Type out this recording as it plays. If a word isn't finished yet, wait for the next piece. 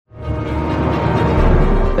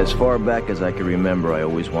As far back as I can remember, I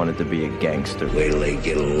always wanted to be a gangster. Wait till they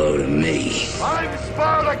get a load of me. I'm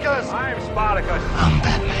Spartacus! I'm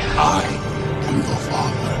Batman. I am your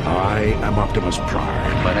father. I am Optimus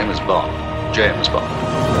Prime. My name is Bond. James Bond.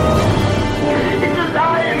 It's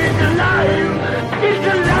alive! It's alive! It's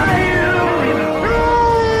alive!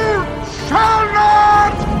 You shall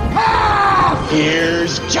not pass!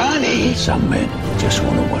 Here's Johnny. Some men just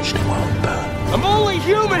want to watch the world burn. I'm only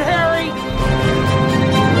human, Harry!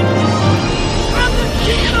 I'm the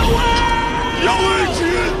king of the world! Yo,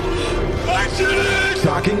 Adrian!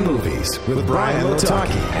 Talking Movies with Brian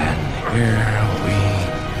Lataki. And here we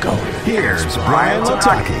go. Here's Brian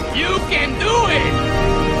Lataki. You can do it!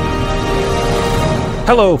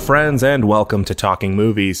 Hello, friends, and welcome to Talking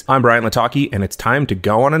Movies. I'm Brian Lataki, and it's time to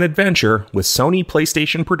go on an adventure with Sony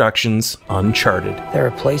PlayStation Productions' Uncharted. There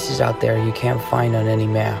are places out there you can't find on any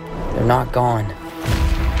map. They're not gone.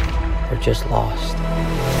 They're just lost.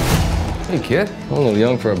 Hey, kid. A little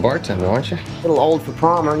young for a bartender, aren't you? A little old for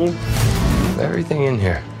prom, aren't you? Everything in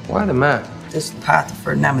here. Why the map? This is the path that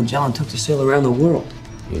Ferdinand Magellan took to sail around the world.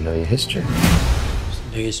 You know your history. It's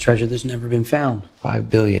the biggest treasure that's never been found. 5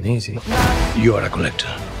 billion, easy. You are a collector.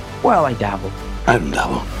 Well, I dabble. I don't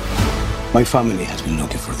dabble. My family has been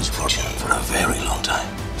looking for this fortune for a very long time.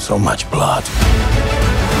 So much blood.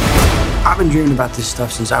 I've been dreaming about this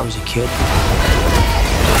stuff since I was a kid.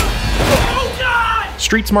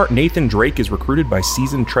 Street smart Nathan Drake is recruited by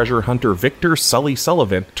seasoned treasure hunter Victor Sully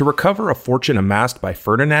Sullivan to recover a fortune amassed by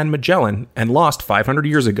Ferdinand Magellan and lost 500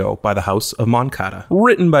 years ago by the House of Moncada.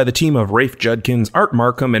 Written by the team of Rafe Judkins, Art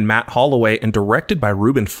Markham, and Matt Holloway, and directed by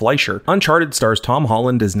Ruben Fleischer, Uncharted stars Tom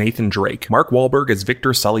Holland as Nathan Drake, Mark Wahlberg as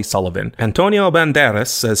Victor Sully Sullivan, Antonio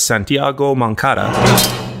Banderas as Santiago Moncada,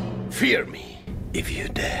 Fear me if you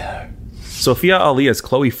dare. Sophia Ali as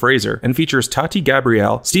Chloe Fraser, and features Tati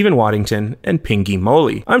Gabrielle, Stephen Waddington, and Pinky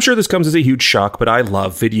Moley. I'm sure this comes as a huge shock, but I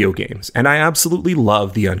love video games, and I absolutely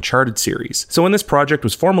love the Uncharted series. So when this project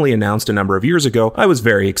was formally announced a number of years ago, I was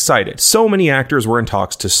very excited. So many actors were in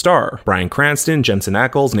talks to star. Bryan Cranston, Jensen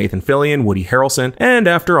Ackles, Nathan Fillion, Woody Harrelson, and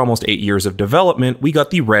after almost 8 years of development, we got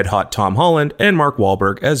the red-hot Tom Holland and Mark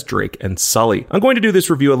Wahlberg as Drake and Sully. I'm going to do this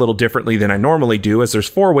review a little differently than I normally do, as there's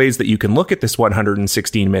 4 ways that you can look at this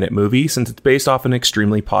 116-minute movie, since it's based off an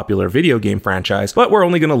extremely popular video game franchise, but we're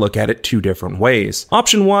only going to look at it 2 different ways.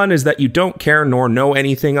 Option 1 is that you don't care nor know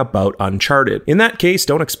anything about Uncharted. In that case,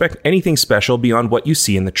 don't expect anything special beyond what you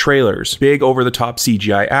see in the trailers. Big over-the-top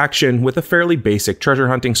CGI action with a fairly basic treasure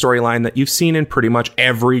hunting storyline that you've seen in pretty much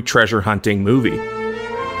every treasure hunting movie.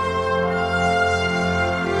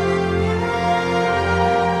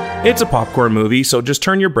 It's a popcorn movie, so just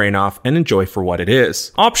turn your brain off and enjoy for what it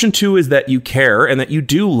is. Option 2 is that you care and that you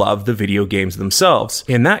do love the video games themselves.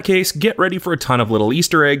 In that case, get ready for a ton of little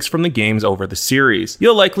Easter eggs from the games over the series.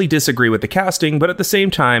 You'll likely disagree with the casting, but at the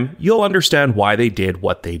same time, you'll understand why they did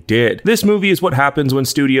what they did. This movie is what happens when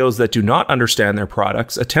studios that do not understand their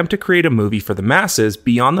products attempt to create a movie for the masses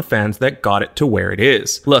beyond the fans that got it to where it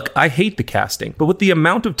is. Look, I hate the casting, but with the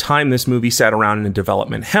amount of time this movie sat around in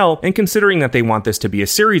development hell, and considering that they want this to be a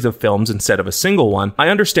series of films instead of a single one, I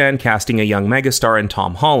understand casting a young megastar in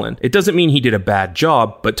Tom Holland. It doesn't mean he did a bad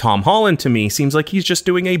job, but Tom Holland to me seems like he's just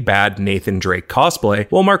doing a bad Nathan Drake cosplay,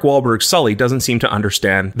 while Mark Wahlberg's Sully doesn't seem to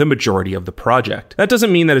understand the majority of the project. That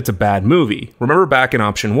doesn't mean that it's a bad movie. Remember back in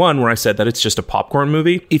option 1 where I said that it's just a popcorn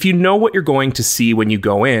movie? If you know what you're going to see when you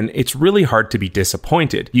go in, it's really hard to be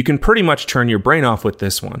disappointed. You can pretty much turn your brain off with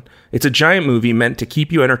this one. It's a giant movie meant to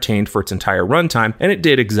keep you entertained for its entire runtime, and it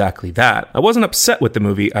did exactly that. I wasn't upset with the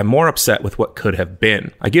movie, I'm more upset with what could have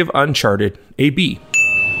been. I give Uncharted a B.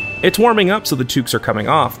 It's warming up, so the toques are coming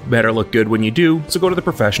off. Better look good when you do, so go to the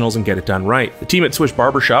professionals and get it done right. The team at Swish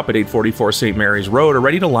Barbershop at 844 St. Mary's Road are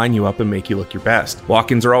ready to line you up and make you look your best.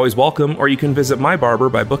 Walk-ins are always welcome, or you can visit my barber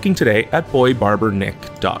by booking today at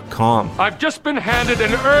boybarbernick.com. I've just been handed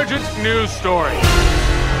an urgent news story.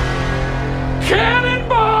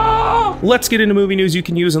 Cannonball! Let's get into movie news you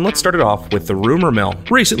can use, and let's start it off with the rumor mill.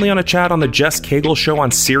 Recently on a chat on the Jess Cagle show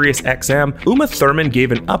on Sirius XM, Uma Thurman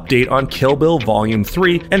gave an update on Kill Bill Volume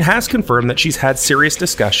 3 and has confirmed that she's had serious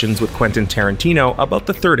discussions with Quentin Tarantino about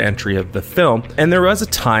the 3rd entry of the film, and there was a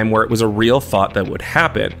time where it was a real thought that would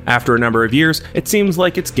happen. After a number of years, it seems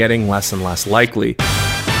like it's getting less and less likely.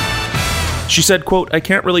 She said, quote, "I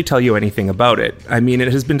can't really tell you anything about it. I mean,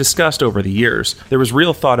 it has been discussed over the years. There was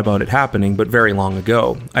real thought about it happening, but very long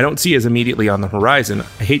ago. I don't see it as immediately on the horizon.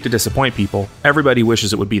 I hate to disappoint people. Everybody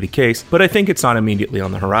wishes it would be the case, but I think it's not immediately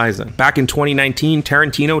on the horizon." Back in 2019,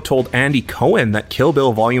 Tarantino told Andy Cohen that Kill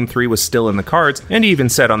Bill Volume 3 was still in the cards, and he even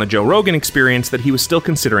said on the Joe Rogan Experience that he was still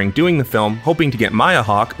considering doing the film, hoping to get Maya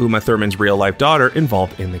Hawke, Uma Thurman's real-life daughter,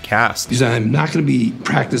 involved in the cast. Because I'm not going to be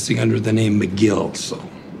practicing under the name McGill, so...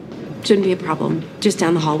 Shouldn't be a problem. Just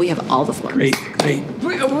down the hall, we have all the floors. Great.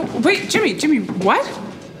 Wait, Jimmy, what?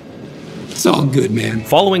 It's all good, man.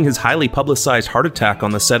 Following his highly publicized heart attack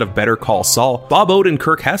on the set of Better Call Saul, Bob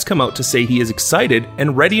Odenkirk has come out to say he is excited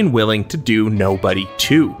and ready and willing to do Nobody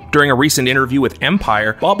 2. During a recent interview with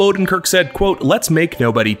Empire, Bob Odenkirk said, quote, "Let's make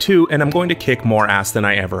Nobody 2, and I'm going to kick more ass than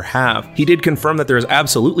I ever have." He did confirm that there has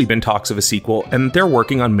absolutely been talks of a sequel, and they're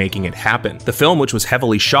working on making it happen. The film, which was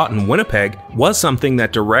heavily shot in Winnipeg, was something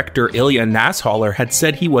that director Ilya Nassholler had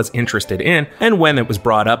said he was interested in, and when it was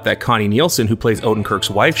brought up that Connie Nielsen, who plays Odenkirk's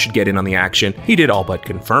wife, should get in on the action, he did all but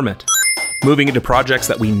confirm it. Moving into projects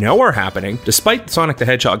that we know are happening, despite Sonic the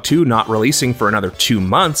Hedgehog 2 not releasing for another 2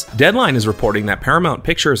 months, Deadline is reporting that Paramount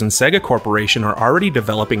Pictures and Sega Corporation are already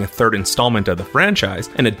developing a third installment of the franchise,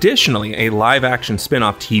 and additionally, a live-action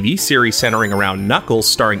spin-off TV series centering around Knuckles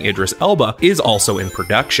starring Idris Elba is also in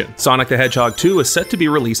production. Sonic the Hedgehog 2 is set to be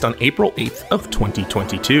released on April 8th of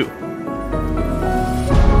 2022.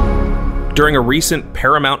 During a recent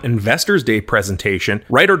Paramount Investors Day presentation,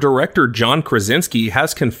 writer-director John Krasinski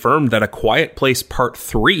has confirmed that A Quiet Place Part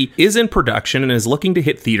 3 is in production and is looking to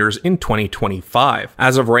hit theaters in 2025.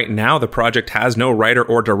 As of right now, the project has no writer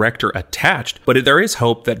or director attached, but there is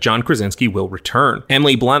hope that John Krasinski will return.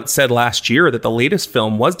 Emily Blunt said last year that the latest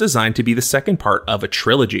film was designed to be the second part of a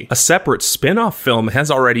trilogy. A separate spin-off film has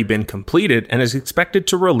already been completed and is expected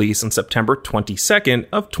to release on September 22nd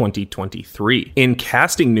of 2023. In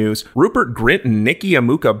casting news, Rupert Grint and Nikki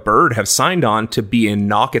Amuka Bird have signed on to be in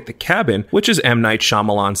Knock at the Cabin, which is M. Night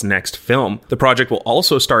Shyamalan's next film. The project will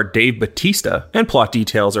also star Dave Bautista, and plot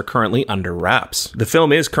details are currently under wraps. The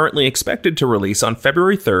film is currently expected to release on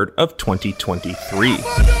February 3rd of 2023.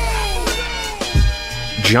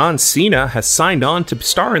 John Cena has signed on to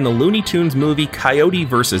star in the Looney Tunes movie Coyote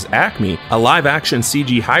vs. Acme, a live-action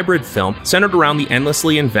CG hybrid film centered around the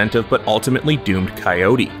endlessly inventive but ultimately doomed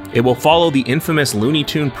Coyote. It will follow the infamous Looney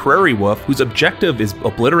Tune Prairie Wolf, whose objective is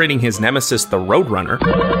obliterating his nemesis, the Roadrunner.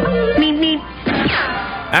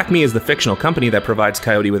 Acme is the fictional company that provides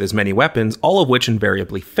Coyote with his many weapons, all of which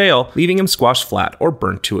invariably fail, leaving him squashed flat or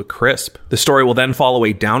burnt to a crisp. The story will then follow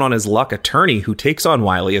a down-on-his-luck attorney who takes on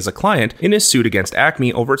Wiley as a client in his suit against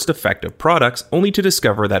Acme over its defective products, only to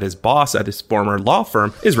discover that his boss at his former law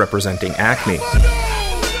firm is representing Acme.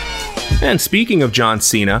 And speaking of John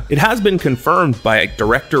Cena, it has been confirmed by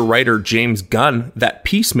director-writer James Gunn that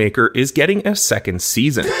Peacemaker is getting a second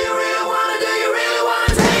season.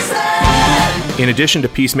 In addition to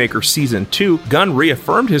Peacemaker Season 2, Gunn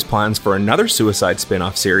reaffirmed his plans for another Suicide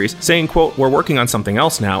spin-off series, saying, quote, "We're working on something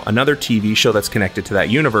else now, another TV show that's connected to that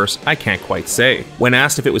universe, I can't quite say." When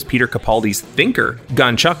asked if it was Peter Capaldi's Thinker,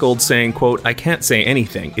 Gunn chuckled, saying, quote, "I can't say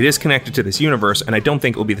anything. It is connected to this universe, and I don't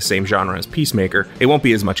think it will be the same genre as Peacemaker. It won't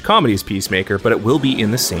be as much comedy as Peacemaker, but it will be in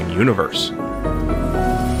the same universe."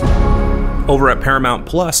 Over at Paramount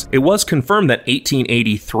Plus, it was confirmed that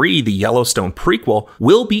 1883, the Yellowstone prequel,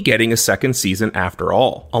 will be getting a second season after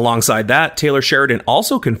all. Alongside that, Taylor Sheridan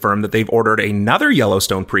also confirmed that they've ordered another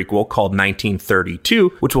Yellowstone prequel called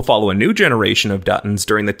 1932, which will follow a new generation of Duttons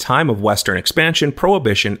during the time of Western expansion,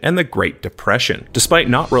 Prohibition, and the Great Depression. Despite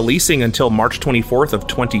not releasing until March 24th of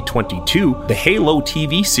 2022, the Halo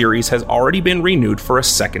TV series has already been renewed for a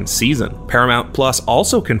second season. Paramount Plus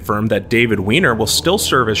also confirmed that David Weiner will still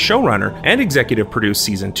serve as showrunner and executive produced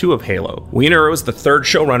Season 2 of Halo. Weiner was the third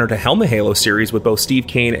showrunner to helm the Halo series, with both Steve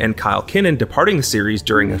Kane and Kyle Kinnan departing the series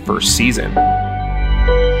during the first season.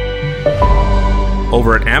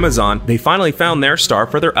 Over at Amazon, they finally found their star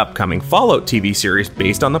for their upcoming Fallout TV series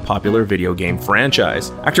based on the popular video game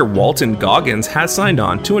franchise. Actor Walton Goggins has signed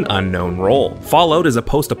on to an unknown role. Fallout is a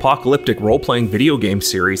post-apocalyptic role-playing video game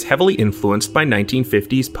series heavily influenced by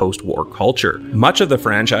 1950s post-war culture. Much of the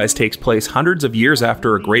franchise takes place hundreds of years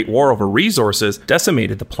after a great war over resources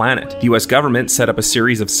decimated the planet. The US government set up a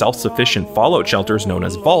series of self-sufficient Fallout shelters known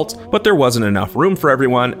as vaults, but there wasn't enough room for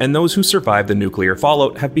everyone, and those who survived the nuclear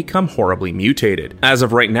fallout have become horribly mutated. As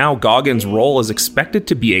of right now, Goggins' role is expected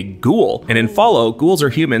to be a ghoul, and in Fallout, ghouls are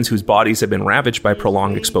humans whose bodies have been ravaged by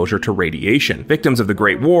prolonged exposure to radiation. Victims of the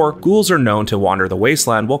Great War, ghouls are known to wander the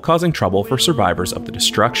wasteland while causing trouble for survivors of the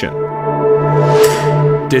destruction.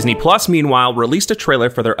 Disney Plus, meanwhile, released a trailer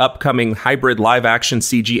for their upcoming hybrid live-action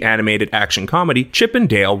CG animated action comedy, Chip and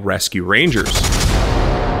Dale Rescue Rangers.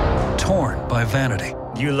 Torn by vanity.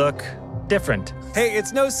 You look different. Hey,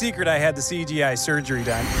 it's no secret I had the CGI surgery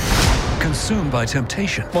done. Consumed by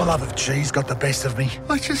temptation. My love of cheese got the best of me.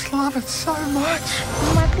 I just love it so much.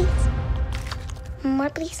 More, please. More,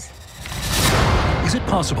 please. Is it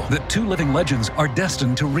possible that two living legends are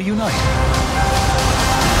destined to reunite?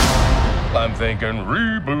 I'm thinking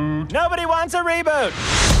reboot. Nobody wants a reboot.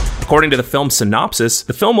 According to the film's synopsis,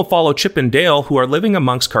 the film will follow Chip and Dale, who are living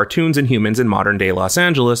amongst cartoons and humans in modern-day Los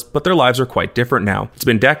Angeles, but their lives are quite different now. It's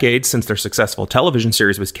been decades since their successful television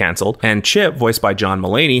series was cancelled, and Chip, voiced by John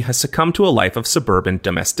Mulaney, has succumbed to a life of suburban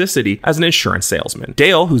domesticity as an insurance salesman.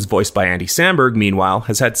 Dale, who's voiced by Andy Samberg, meanwhile,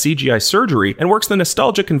 has had CGI surgery and works the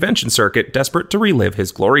nostalgia convention circuit, desperate to relive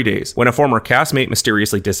his glory days. When a former castmate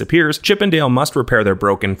mysteriously disappears, Chip and Dale must repair their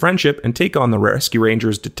broken friendship and take on the Rescue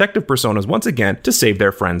Rangers' detective personas once again to save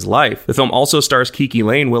their friend's life. The film also stars Kiki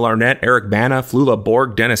Lane, Will Arnett, Eric Bana, Flula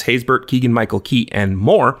Borg, Dennis Haysbert, Keegan-Michael Key, and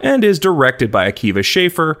more, and is directed by Akiva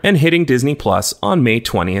Schaffer and hitting Disney Plus on May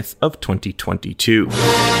 20th of 2022.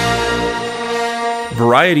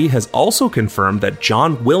 Variety has also confirmed that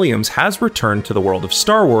John Williams has returned to the world of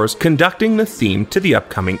Star Wars, conducting the theme to the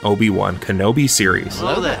upcoming Obi-Wan Kenobi series.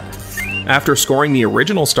 Hello there. After scoring the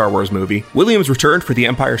original Star Wars movie, Williams returned for The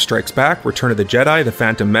Empire Strikes Back, Return of the Jedi, The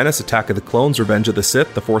Phantom Menace, Attack of the Clones, Revenge of the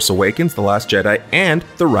Sith, The Force Awakens, The Last Jedi, and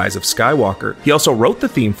The Rise of Skywalker. He also wrote the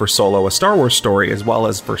theme for Solo, A Star Wars Story, as well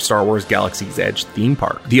as for Star Wars Galaxy's Edge theme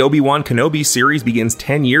park. The Obi-Wan Kenobi series begins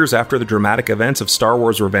 10 years after the dramatic events of Star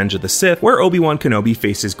Wars Revenge of the Sith, where Obi-Wan Kenobi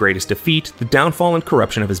faced his greatest defeat, the downfall and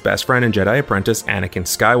corruption of his best friend and Jedi apprentice Anakin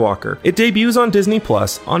Skywalker. It debuts on Disney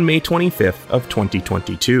Plus on May 25th of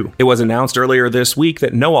 2022. It was announced earlier this week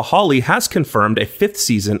that Noah Hawley has confirmed a 5th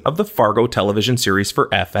season of the Fargo television series for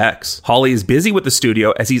FX. Hawley is busy with the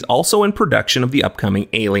studio as he's also in production of the upcoming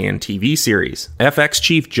Alien TV series. FX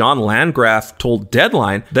chief John Landgraf told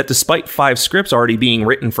Deadline that despite 5 scripts already being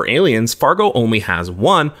written for Aliens, Fargo only has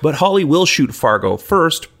 1, but Hawley will shoot Fargo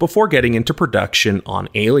first before getting into production on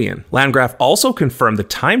Alien. Landgraf also confirmed the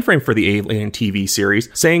timeframe for the Alien TV series,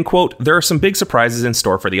 saying, quote, "There are some big surprises in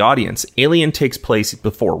store for the audience. Alien takes place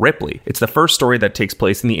before Ripley. It's the first story that takes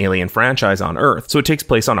place in the Alien franchise on Earth, so it takes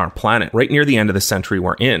place on our planet, right near the end of the century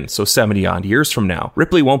we're in, so 70 odd years from now.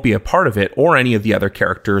 Ripley won't be a part of it or any of the other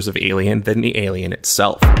characters of Alien than the Alien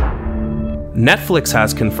itself." Netflix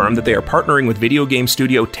has confirmed that they are partnering with video game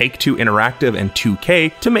studio Take-Two Interactive and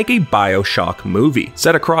 2K to make a BioShock movie.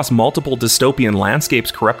 Set across multiple dystopian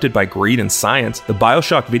landscapes corrupted by greed and science, the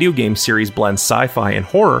BioShock video game series blends sci-fi and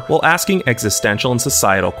horror while asking existential and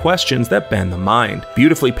societal questions that bend the mind.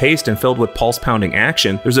 Beautifully paced and filled with pulse-pounding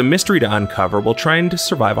action, there's a mystery to uncover while trying to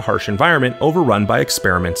survive a harsh environment overrun by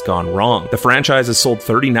experiments gone wrong. The franchise has sold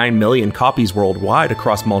 39 million copies worldwide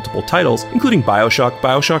across multiple titles, including BioShock,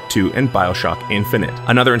 BioShock 2, and BioShock Infinite.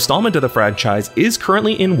 Another installment of the franchise is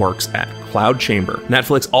currently in works at Cloud Chamber.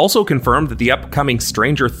 Netflix also confirmed that the upcoming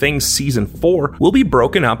Stranger Things Season 4 will be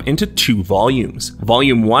broken up into 2 volumes.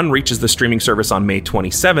 Volume 1 reaches the streaming service on May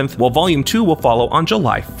 27th, while Volume 2 will follow on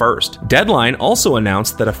July 1st. Deadline also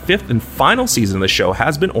announced that a 5th and final season of the show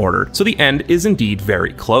has been ordered, so the end is indeed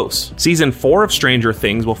very close. Season 4 of Stranger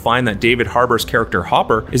Things will find that David Harbour's character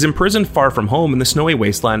Hopper is imprisoned far from home in the snowy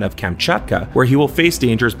wasteland of Kamchatka, where he will face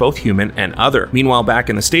dangers both human and other. Meanwhile, back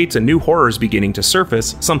in the States, a new horror is beginning to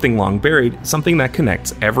surface, something long buried, something that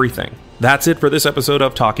connects everything. That's it for this episode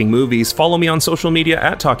of Talking Movies. Follow me on social media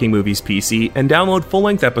at Talking Movies PC and download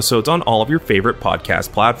full-length episodes on all of your favorite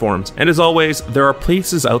podcast platforms. And as always, there are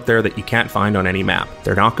places out there that you can't find on any map.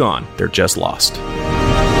 They're not gone, they're just lost.